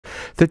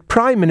The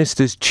Prime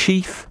Minister's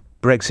chief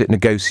Brexit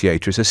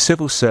negotiator is a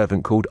civil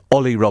servant called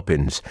Ollie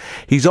Robbins.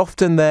 He's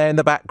often there in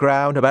the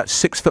background, about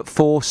 6'4",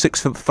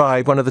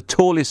 6'5", one of the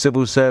tallest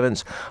civil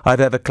servants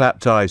I've ever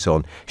clapped eyes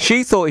on.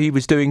 She thought he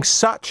was doing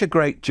such a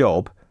great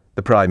job,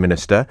 the Prime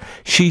Minister,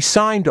 she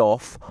signed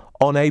off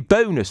on a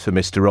bonus for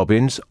Mr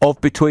Robbins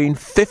of between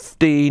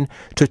 £15,000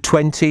 to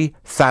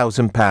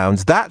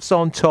 £20,000. That's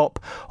on top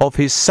of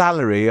his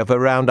salary of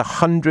around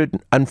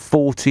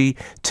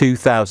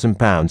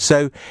 £142,000.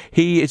 So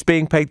he is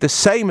being paid the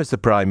same as the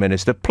Prime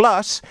Minister.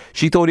 Plus,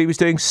 she thought he was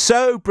doing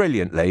so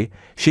brilliantly,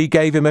 she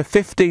gave him a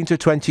 £15,000 to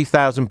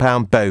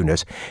 £20,000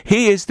 bonus.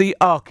 He is the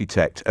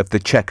architect of the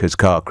Chequers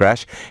car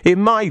crash.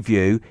 In my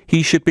view,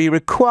 he should be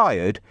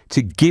required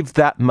to give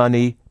that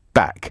money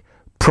back.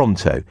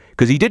 Pronto,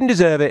 because he didn't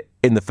deserve it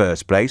in the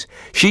first place.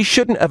 She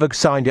shouldn't have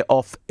signed it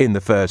off in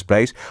the first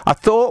place. I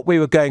thought we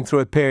were going through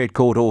a period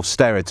called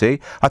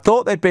austerity. I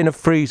thought there'd been a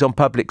freeze on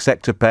public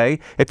sector pay.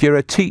 If you're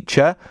a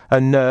teacher,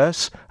 a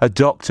nurse, a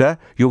doctor,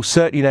 you'll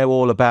certainly know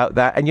all about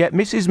that. And yet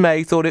Mrs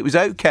May thought it was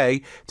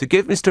OK to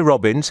give Mr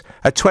Robbins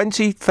a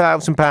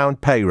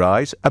 £20,000 pay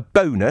rise, a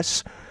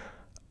bonus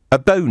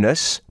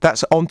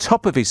that's on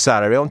top of his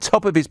salary, on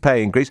top of his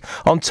pay increase,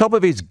 on top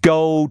of his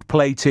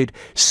gold-plated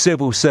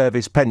civil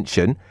service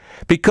pension,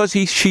 because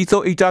she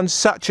thought he'd done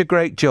such a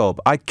great job.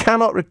 I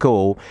cannot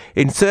recall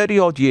in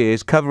 30-odd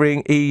years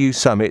covering EU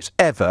summits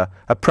ever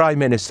a Prime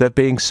Minister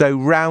being so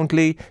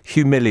roundly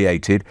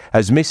humiliated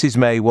as Mrs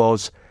May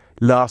was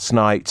last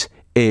night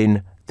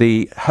in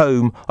the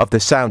home of The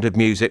Sound of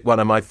Music, one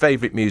of my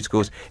favourite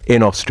musicals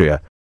in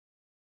Austria.